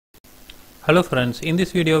Hello friends, in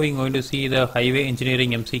this video we are going to see the highway engineering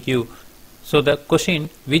MCQ. So the question,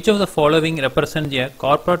 which of the following represent a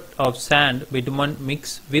corporate of sand bitumen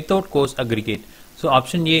mix without coarse aggregate? So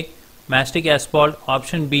option A, mastic asphalt,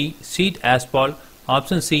 option B, sheet asphalt,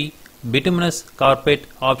 option C, bituminous carpet,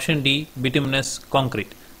 option D, bituminous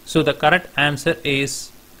concrete. So the correct answer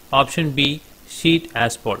is option B, sheet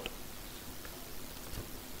asphalt.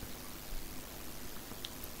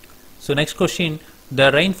 So next question, the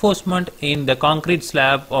reinforcement in the concrete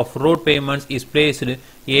slab of road pavements is placed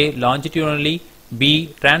A. longitudinally,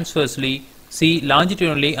 B. transversely, C.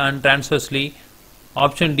 longitudinally and transversely,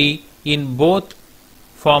 option D. in both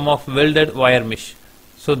form of welded wire mesh.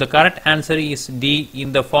 So the correct answer is D,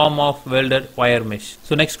 in the form of welded wire mesh.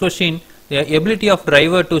 So next question, the ability of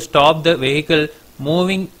driver to stop the vehicle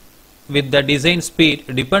moving with the design speed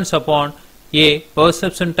depends upon A.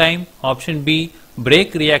 perception time, option B.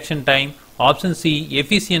 brake reaction time, option C.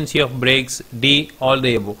 efficiency of brakes, D. all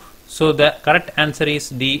the above. So the correct answer is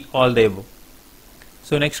D. all the above.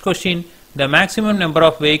 So next question, the maximum number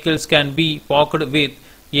of vehicles can be parked with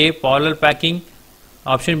A. parallel parking,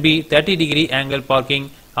 option B. 30-degree angle parking,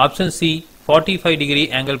 option C. 45-degree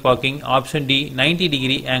angle parking, option D.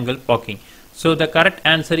 90-degree angle parking. So the correct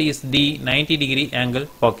answer is D. 90-degree angle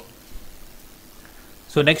parking.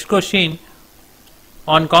 So next question,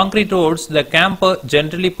 on concrete roads, the camber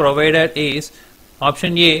generally provided is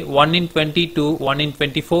option A 1 in 20 to 1 in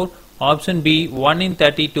 24, option B 1 in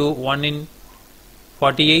 30 to 1 in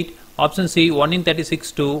 48, option C 1 in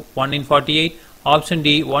 36 to 1 in 48, option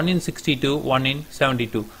D 1 in 60 to 1 in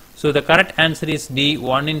 72. So the correct answer is D,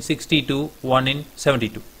 1 in 60 to 1 in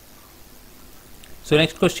 72. So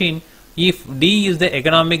next question, if D is the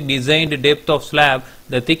economic designed depth of slab,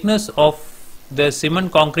 the thickness of the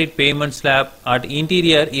cement concrete pavement slab at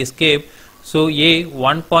interior is kept, so A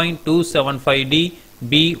 1.275D,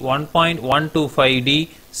 B 1.125D,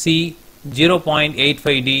 C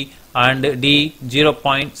 0.85D and D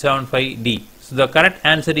 0.75D. So the correct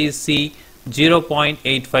answer is C,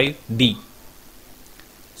 0.85D.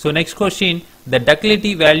 So next question, the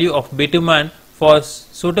ductility value of bitumen for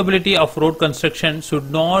suitability of road construction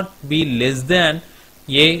should not be less than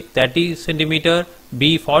A 30 cm,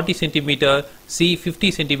 B 40 cm, C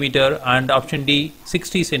 50 cm and option D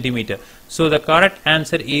 60 cm. So the correct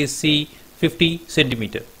answer is C, 50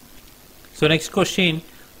 cm. So next question,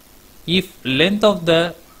 if length of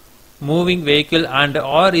the moving vehicle and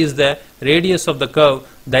R is the radius of the curve,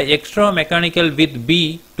 the extra mechanical width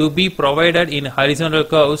B to be provided in horizontal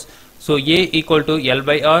curves, so A equal to L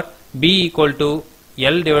by R, B equal to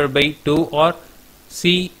L divided by 2R,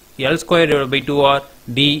 C L square divided by 2R,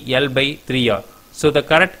 D L by 3R. So the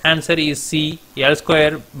correct answer is C, L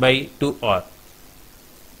square by 2R.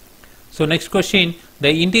 So next question, the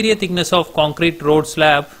interior thickness of concrete road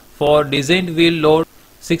slab for designed wheel load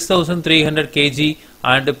 6300 kg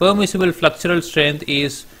and permissible flexural strength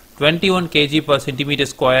is 21 kg per centimeter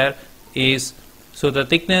square is, so the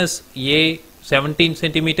thickness A 17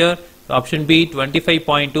 centimeter, option B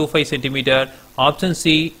 25.25 centimeter, option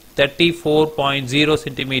C 34.0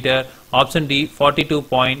 centimeter, option D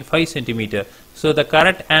 42.5 centimeter. So the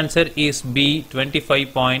correct answer is B,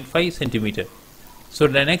 25.5 centimeter. So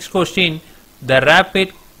the next question, the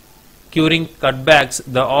rapid curing cutbacks,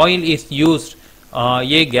 the oil is used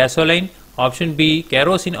A gasoline, option B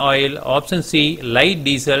kerosene oil, option C light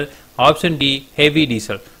diesel, option D heavy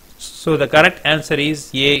diesel. So the correct answer is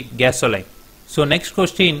A gasoline. So next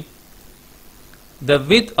question, the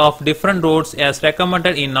width of different roads as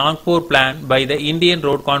recommended in Nagpur plan by the Indian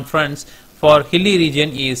Road Conference for hilly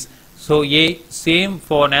region is, so A same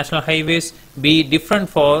for national highways, B different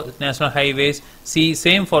for national highways, C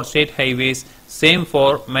same for state highways, same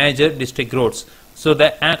for major district roads. So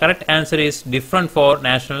the correct answer is different for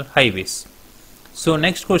national highways. So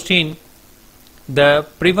next question, the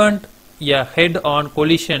prevent a head-on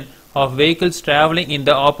collision of vehicles traveling in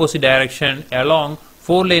the opposite direction along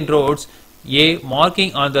 4-lane roads, A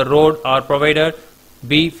marking on the road are provided,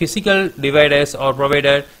 B physical dividers are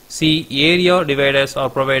provided, C area dividers are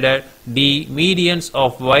provided, D medians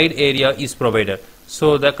of wide area is provided.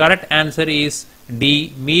 So the correct answer is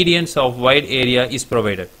D, medians of wide area is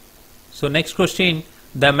provided. So next question,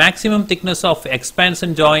 the maximum thickness of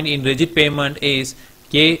expansion joint in rigid pavement is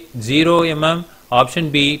A 0 mm, option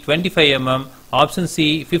B 25 mm, option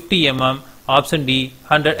C 50 mm, option D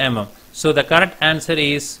 100 mm. So the correct answer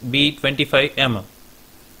is B, 25 mm.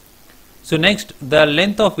 So next, the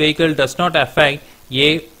length of vehicle does not affect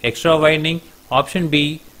A extra widening, option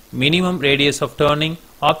B minimum radius of turning,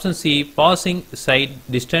 option C passing side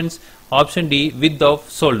distance, option D width of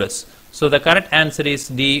shoulders. So the correct answer is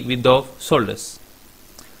D, width of shoulders.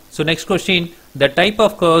 So next question, the type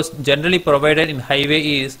of curves generally provided in highway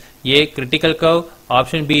is A. Critical curve,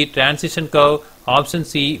 option B. Transition curve, option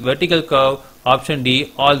C. Vertical curve, option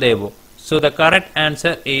D. All the above. So the correct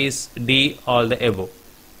answer is D. All the above.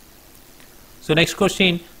 So next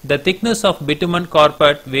question, the thickness of bitumen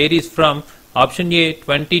carpet varies from option A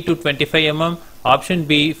 20 to 25 mm, option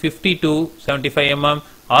B 50 to 75 mm,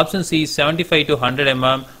 option C 75 to 100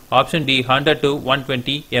 mm, option D 100 to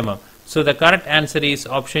 120 mm. So the correct answer is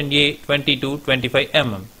option A 20 to 25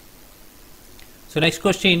 mm. So next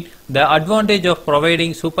question, the advantage of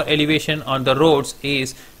providing super elevation on the roads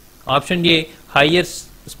is option A higher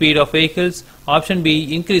speed of vehicles, option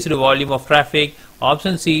B increased volume of traffic,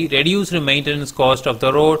 option C reduced maintenance cost of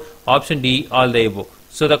the road, option D all the above.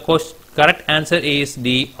 So the correct answer is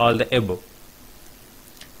D all the above.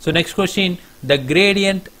 So next question, the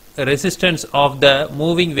gradient resistance of the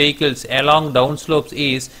moving vehicles along downslopes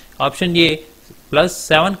is option A plus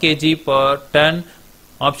 7 kg per ton,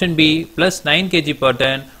 option B plus 9 kg per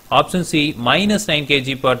ton, option C minus 9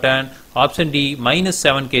 kg per ton, option D minus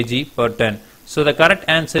 7 kg per ton. So the correct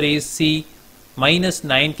answer is C minus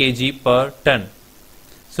 9 kg per ton.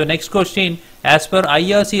 So next question, as per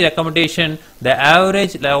IRC recommendation, the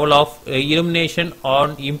average level of illumination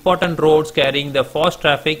on important roads carrying the fast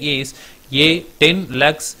traffic is A 10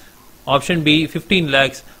 lux, option B 15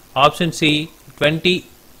 lux, option C 20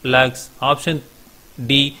 lux, option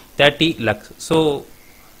D 30 lux. So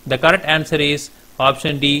the correct answer is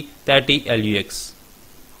option D 30 lux.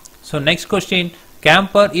 So next question,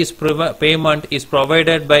 camper is payment is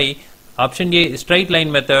provided by option A straight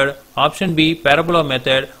line method, option B parabola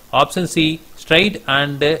method, option C straight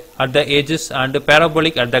and at the edges and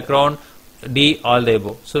parabolic at the crown, D all the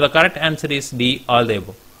above. So the correct answer is D all the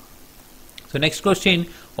above. So next question,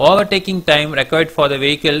 overtaking time required for the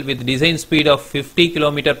vehicle with design speed of 50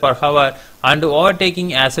 km per hour and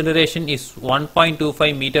overtaking acceleration is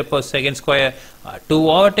 1.25 meter per second square to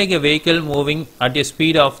overtake a vehicle moving at a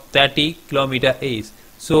speed of 30 km is.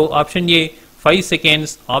 So option A 5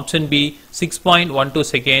 seconds, option B 6.12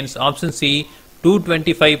 seconds, option C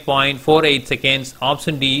 225.48 seconds,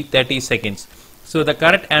 option D 30 seconds. So the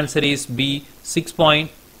correct answer is B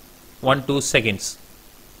 6.12 seconds.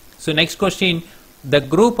 So next question, the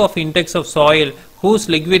group of index of soil whose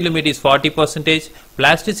liquid limit is 40%,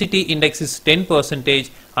 plasticity index is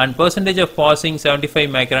 10% and percentage of passing 75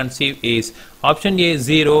 micron sieve is option A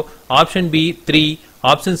 0, option B 3,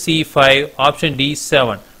 option C 5, option D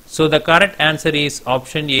 7. So the correct answer is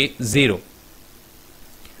option A 0.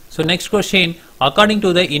 So next question, according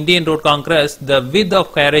to the Indian Road Congress, the width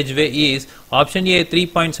of carriageway is option A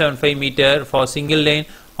 3.75 meter for single lane,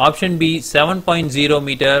 option B 7.0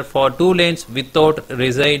 meter for 2 lanes without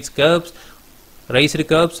raised curbs,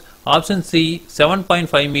 option C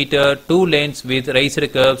 7.5 meter 2 lanes with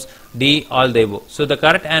raised curbs, D all the above. So the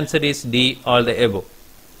correct answer is D all the above.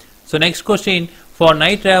 So next question, for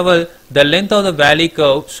night travel, the length of the valley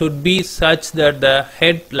curve should be such that the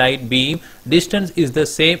headlight beam distance is the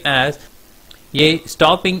same as A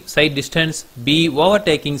stopping side distance, B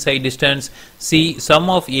overtaking side distance, C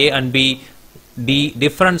sum of A and B, D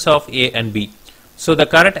difference of A and B. So the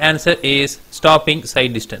correct answer is stopping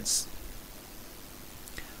side distance.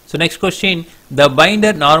 So next question, the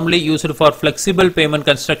binder normally used for flexible pavement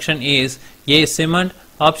construction is A cement,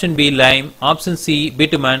 option B lime, option C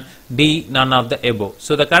bitumen, D none of the above.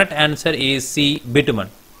 So the correct answer is C bitumen.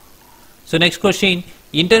 So next question,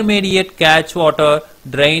 intermediate catch water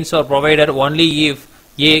drains are provided only if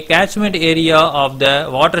A catchment area of the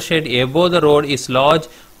watershed above the road is large,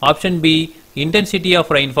 option B intensity of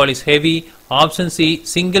rainfall is heavy, option C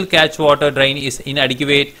single catch water drain is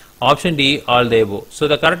inadequate, option D all the above. So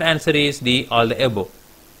the correct answer is D all the above.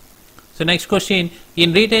 So next question,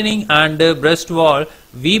 in retaining and breast wall,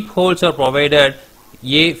 weep holes are provided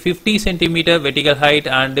A 50 cm vertical height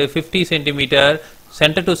and 50 cm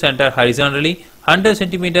center to center horizontally, 100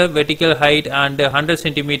 cm vertical height and 100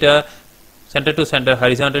 cm center to center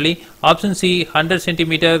horizontally, option C 100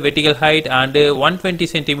 cm vertical height and 120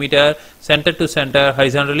 cm center to center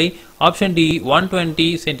horizontally, option D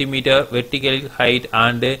 120 cm vertical height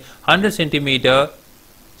and 100 cm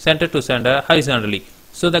center to center horizontally.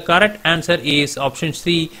 So the correct answer is option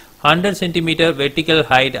C 100 cm vertical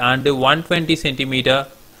height and 120 cm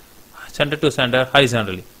center to center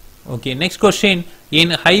horizontally. Okay, next question,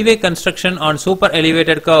 in highway construction on super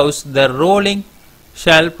elevated curves, the rolling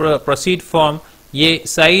shall proceed from A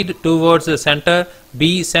side towards the center,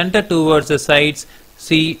 B center towards the sides,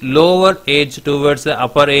 C lower edge towards the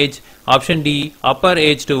upper edge, option D upper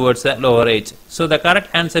edge towards the lower edge. So the correct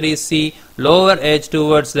answer is C lower edge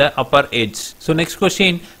towards the upper edge. So next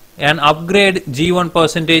question, an upgrade G1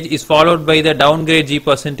 percentage is followed by the downgrade G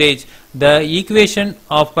percentage. The equation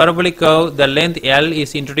of parabolic curve, the length L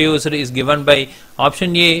is introduced, is given by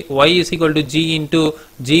option A, y is equal to G into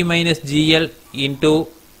G minus GL into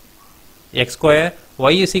x square,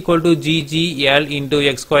 y is equal to GGL into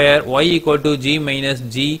x square, y equal to G minus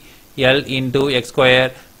GL into x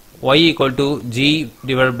square, y equal to G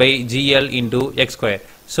divided by GL into x square.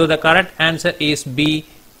 So the correct answer is B,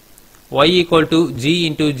 y equal to G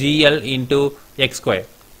into GL into x square.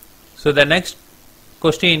 So the next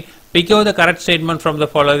question, pick out the correct statement from the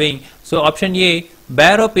following. So option A,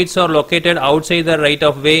 barrow pits are located outside the right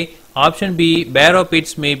of way. Option B, barrow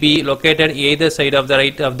pits may be located either side of the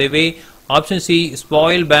right of the way. Option C,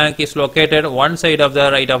 spoil bank is located one side of the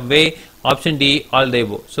right of way. Option D, all the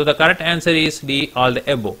above. So the correct answer is D, all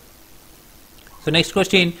the above. So next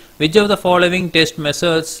question, which of the following test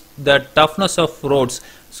measures the toughness of roads?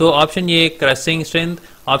 So option A, crushing strength,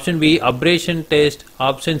 option B, abrasion test,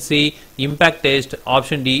 option C, impact test,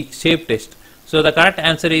 option D, shape test. So the correct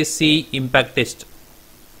answer is C, impact test.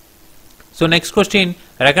 So next question,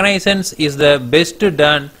 reconnaissance is the best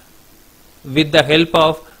done with the help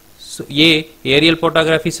of A, aerial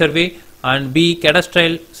photography survey, and B,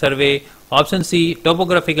 cadastral survey, option C,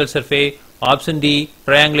 topographical survey, option D,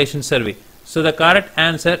 triangulation survey. So the correct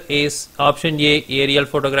answer is option A, aerial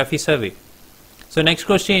photography survey. So next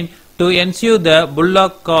question, to ensure the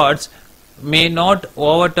bullock carts may not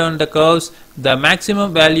overturn the curves, the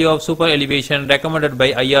maximum value of super elevation recommended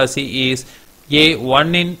by IRC is A,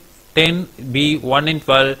 1 in 10, B, 1 in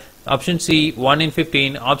 12, option C, 1 in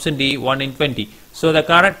 15, option D, 1 in 20. So the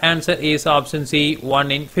correct answer is option C,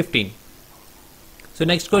 1 in 15. So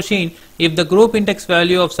next question, if the group index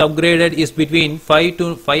value of subgraded is between 5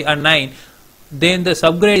 and 9, then the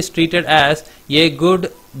subgrade is treated as A,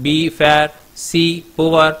 good, B, fair, C,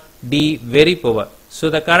 poor, D, very poor. So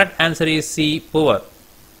the correct answer is C, poor.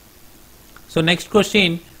 So next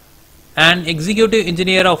question, an executive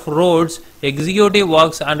engineer of roads, executive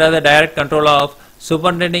works under the direct control of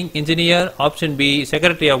superintending engineer, option B,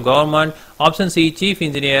 secretary of government, option C, chief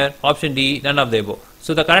engineer, option D, none of the above.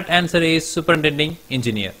 So the correct answer is superintending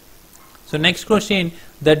engineer. So next question,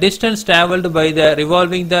 the distance travelled by the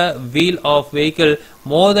revolving the wheel of vehicle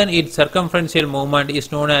more than its circumferential movement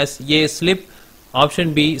is known as A, slip,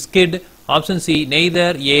 option B, skid, option C,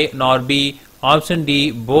 neither A nor B, option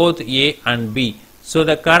D, both A and B. So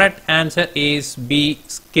the correct answer is B,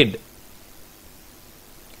 skid.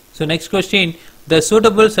 So next question, the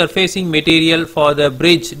suitable surfacing material for the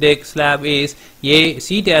bridge deck slab is A,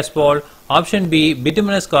 sheet asphalt, option B,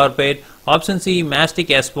 bituminous carpet, option C,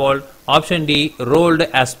 mastic asphalt, option D, rolled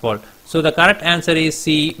asphalt. So the correct answer is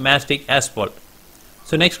C, mastic asphalt.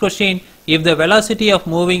 So next question, if the velocity of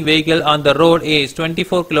moving vehicle on the road is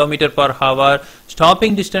 24 km per hour,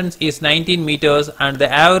 stopping distance is 19 meters and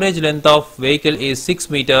the average length of vehicle is 6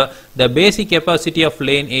 meter, the basic capacity of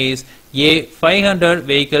lane is A, 500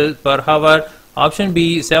 vehicle per hour, option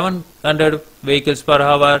B, 700 vehicles per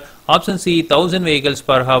hour, option C, 1000 vehicles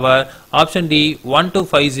per hour, option D,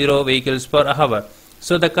 1250 vehicles per hour.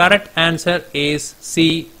 So the correct answer is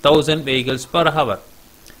C, 1000 vehicles per hour.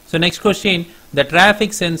 So next question, the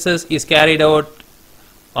traffic census is carried out,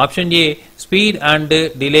 option A, speed and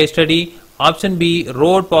delay study, option B,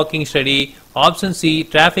 road parking study, option C,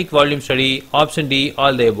 traffic volume study, option D,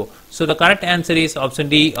 all the above. So the correct answer is option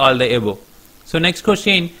D, all the above. So next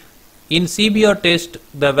question, in CBR test,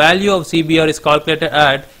 the value of CBR is calculated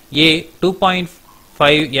at A, 2.5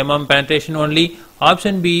 mm penetration only,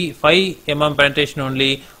 option B, 5 mm penetration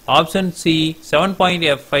only, option C,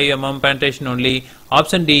 7.5 mm penetration only,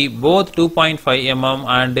 option D, both 2.5 mm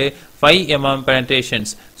and 5 mm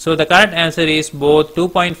penetrations. So the correct answer is both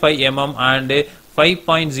 2.5 mm and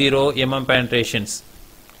 5.0 mm penetrations.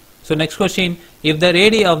 So next question, if the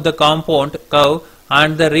radii of the compound curve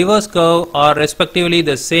and the reverse curve are respectively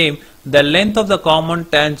the same, the length of the common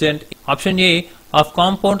tangent, option A, of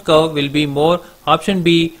compound curve will be more, option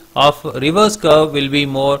B, of reverse curve will be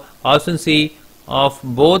more, option C, of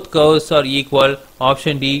both curves are equal,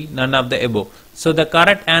 option D, none of the above. So the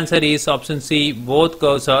correct answer is option C, both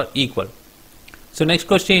curves are equal. So next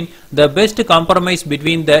question, the best compromise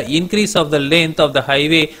between the increase of the length of the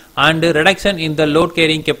highway and reduction in the load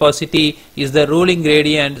carrying capacity is the ruling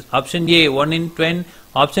gradient, option A, 1 in 10,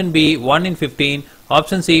 option B, 1 in 15,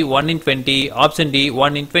 option C, 1 in 20, option D,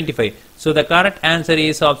 1 in 25. So the correct answer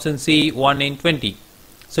is option C, 1 in 20.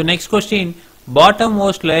 So next question,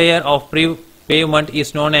 bottommost layer of pavement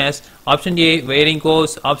is known as, option A, wearing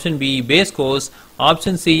course, option B, base course,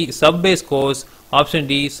 option C, subbase course, option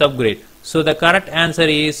D, subgrade. So the correct answer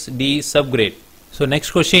is D, subgrade. So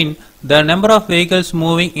next question, the number of vehicles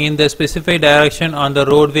moving in the specified direction on the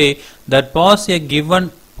roadway that pass a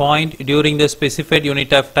given point during the specified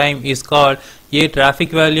unit of time is called A. Traffic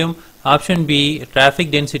volume, option B.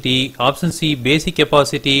 Traffic density, option C. Basic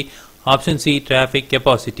capacity, option C. Traffic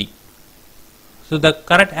capacity. So the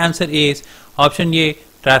correct answer is option A.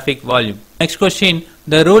 Traffic volume. Next question,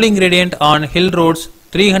 the ruling gradient on hill roads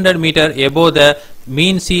 300 meter above the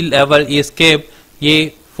mean sea level is kept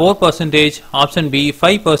A. 4%, option B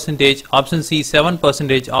 5%, option C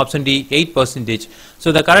 7%, option D 8%.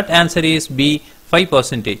 So the correct answer is B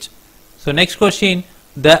 5%. So next question,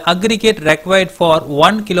 the aggregate required for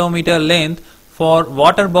 1 kilometer length for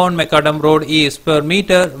waterbound macadam road is per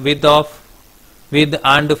meter width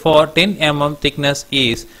and for 10 mm thickness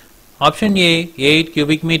is option A 8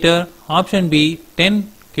 cubic meter, option B 10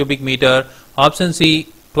 cubic meter, option C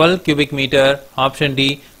 12 cubic meter, option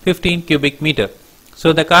D 15 cubic meter.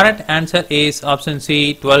 So the correct answer is option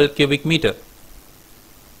C 12 cubic meter.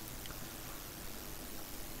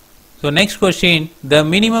 So next question, the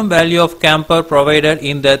minimum value of camphor provided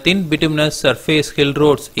in the thin bituminous surface hill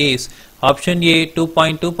roads is option A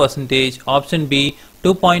 2.2%, option B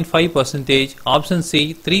 2.5%, option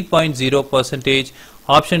C 3.0%,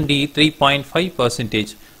 option D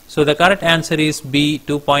 3.5%. So the correct answer is B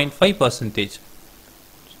 2.5%.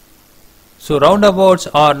 So roundabouts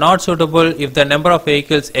are not suitable if the number of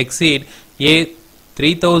vehicles exceed A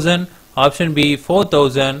 3000, option B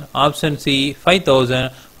 4000, option C 5000,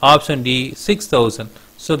 option D 6000.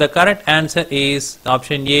 So the correct answer is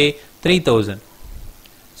option A 3000.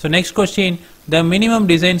 So next question, the minimum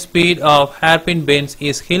design speed of hairpin bends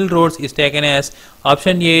is hill roads is taken as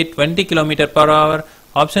option A 20 km per hour,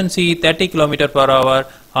 option C 30 km per hour,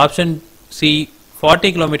 option C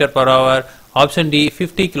 40 km per hour, option D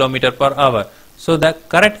 50 km per hour. So the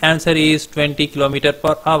correct answer is 20 km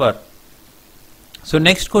per hour. So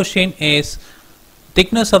next question is,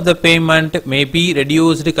 thickness of the pavement may be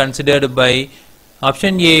reduced considered by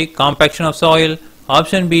option A compaction of soil,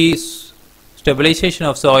 option B stabilization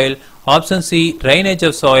of soil, option C drainage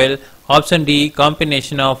of soil, option D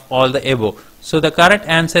combination of all the above. So the correct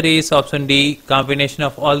answer is option D combination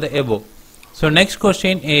of all the above. So next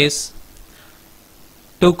question is,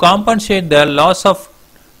 to compensate the loss of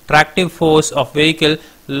tractive force of vehicle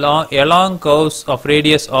along curves of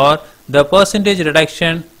radius or the percentage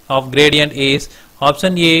reduction of gradient is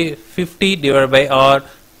option A 50 divided by R,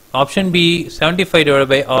 option B 75 divided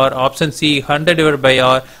by R, option C 100 divided by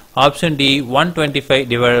R, option D 125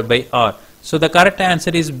 divided by R. So the correct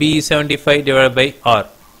answer is B 75 divided by R.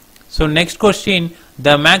 So next question,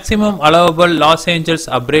 the maximum allowable Los Angeles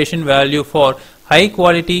abrasion value for high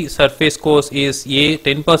quality surface course is A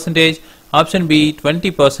 10%, option B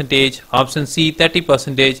 20%, option C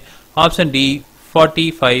 30%, option D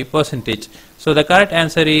 45%. So the correct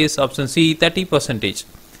answer is option C 30%.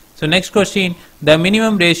 So next question, the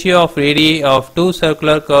minimum ratio of radii of two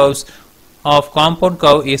circular curves of compound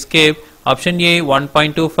curve is kept option A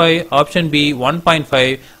 1.25, option B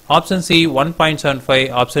 1.5, option C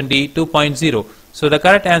 1.75, option D 2.0. So the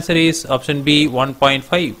correct answer is option B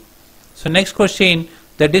 1.5. So next question,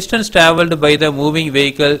 the distance travelled by the moving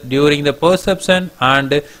vehicle during the perception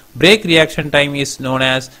and brake reaction time is known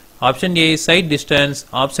as option A side distance,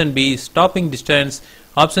 option B stopping distance,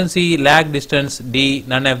 option C lag distance, D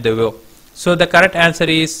none of the above. So the correct answer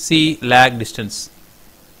is C lag distance.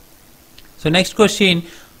 So next question,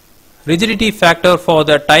 rigidity factor for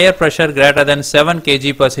the tire pressure greater than 7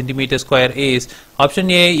 kg per centimeter square is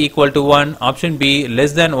option A equal to 1, option B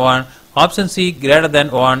less than 1, option C greater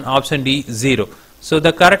than 1, option D 0. So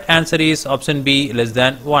the correct answer is option B less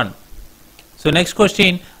than 1. So next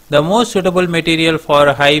question, the most suitable material for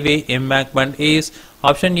a highway embankment is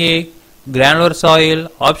option A granular soil,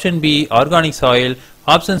 option B organic soil,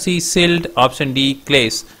 option C silt, option D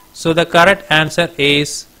clays. So the correct answer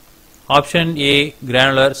is option A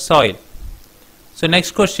granular soil. So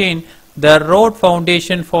next question, the road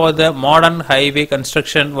foundation for the modern highway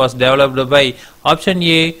construction was developed by option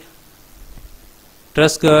A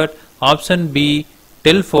Truscott, option B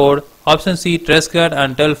Telford, option C Truscott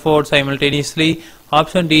and Telford simultaneously,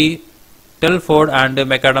 option D Telford and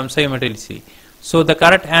Macadam simultaneously. So the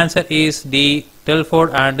correct answer is D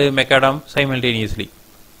Telford and Macadam simultaneously.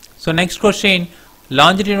 So next question,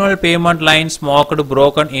 longitudinal pavement lines marked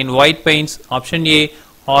broken in white paints, option A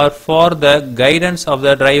are for the guidance of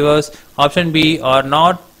the drivers, option B are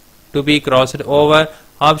not to be crossed over,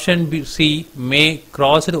 option B, C may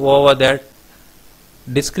crossed over the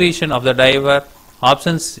discretion of the driver,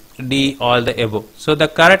 option D all the above. So the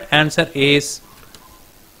correct answer is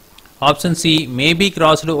option C may be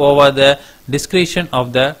crossed over the discretion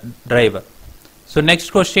of the driver. So next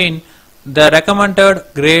question, the recommended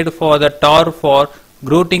grade for the tar for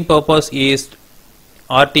grouting purpose is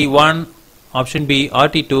RT1, option B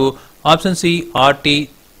RT2, option C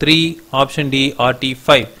RT3, option D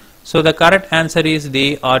RT5. So the correct answer is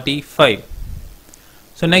the RT5.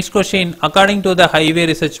 So next question, according to the Highway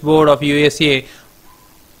Research Board of USA,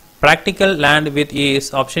 practical land width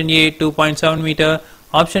is option A 2.7 meter,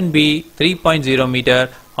 option B 3.0 meter,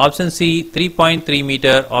 option C 3.3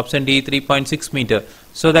 meter, option D 3.6 meter.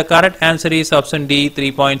 So the correct answer is option D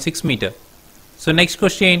 3.6 meter. So next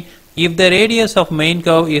question, if the radius of main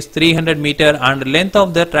curve is 300 meter and length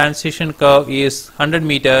of the transition curve is 100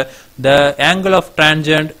 meter, the angle of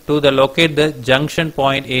tangent to the locate the junction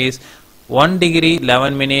point is 1 degree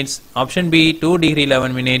 11 minutes, option B 2 degree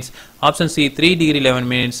 11 minutes, option C 3 degree 11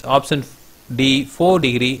 minutes, option D 4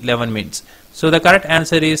 degree 11 minutes. So the correct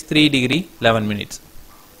answer is 3 degree 11 minutes.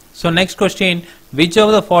 So next question, which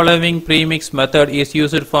of the following premix method is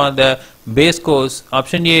used for the base course?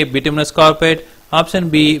 Option A bituminous carpet, option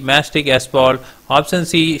B mastic asphalt, option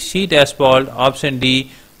C sheet asphalt, option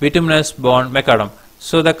D bituminous bond macadam.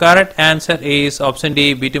 So the correct answer is option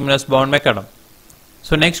D bituminous bond macadam.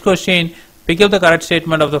 So next question, pick up the correct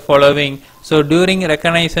statement of the following. So during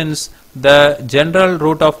reconnaissance, the general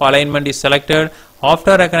route of alignment is selected.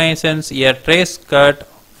 After reconnaissance, a trace cut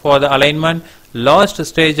for the alignment. Last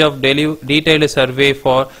stage of detailed survey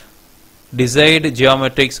for desired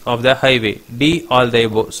geometrics of the highway. D all the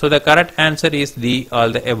above. So the correct answer is D all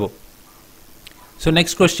the above. So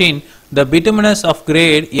next question, the bituminous of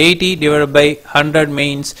grade 80 divided by 100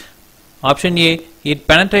 means option A, its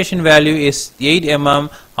penetration value is 8 mm,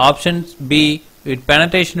 option B, its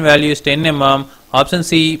penetration value is 10 mm, option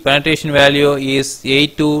C, penetration value is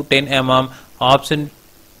 8 to 10 mm, option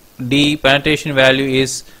D, penetration value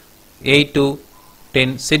is 8 to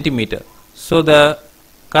 10 centimeter. So the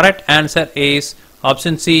correct answer is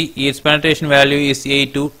option C, its penetration value is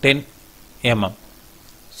 8 to 10 mm.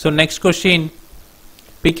 So next question,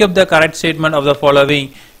 pick up the correct statement of the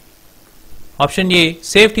following. Option A,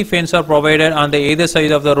 safety fence are provided on the either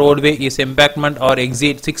side of the roadway is embankment or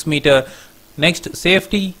exceed 6 meter. Next,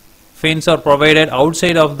 safety fence are provided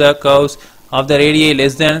outside of the curves of the radii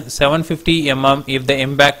less than 750 mm if the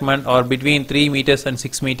embankment are between 3 meters and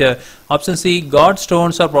 6 meter. Option C, guard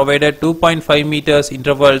stones are provided 2.5 meters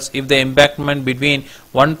intervals if the embankment between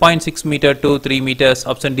 1.6 meter to 3 meters.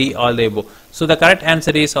 Option D all the above. So the correct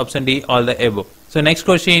answer is option D all the above. So next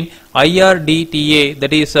question, IRDTA,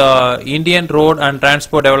 that is Indian Road and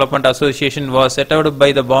Transport Development Association, was set up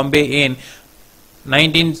by the Bombay in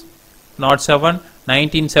 1907,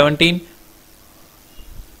 1917,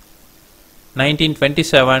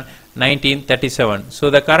 1927, 1937. So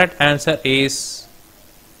the correct answer is,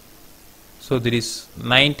 so there is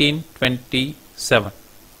 1927.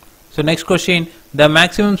 So next question, the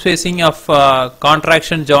maximum spacing of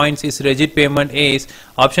contraction joints is rigid pavement is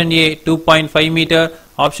option A 2.5 meter,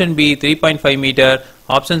 option B 3.5 meter,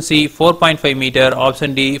 option C 4.5 meter,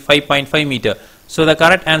 option D 5.5 meter. So the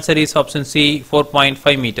correct answer is option C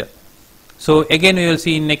 4.5 meter. So again we will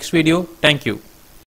see in next video. Thank you.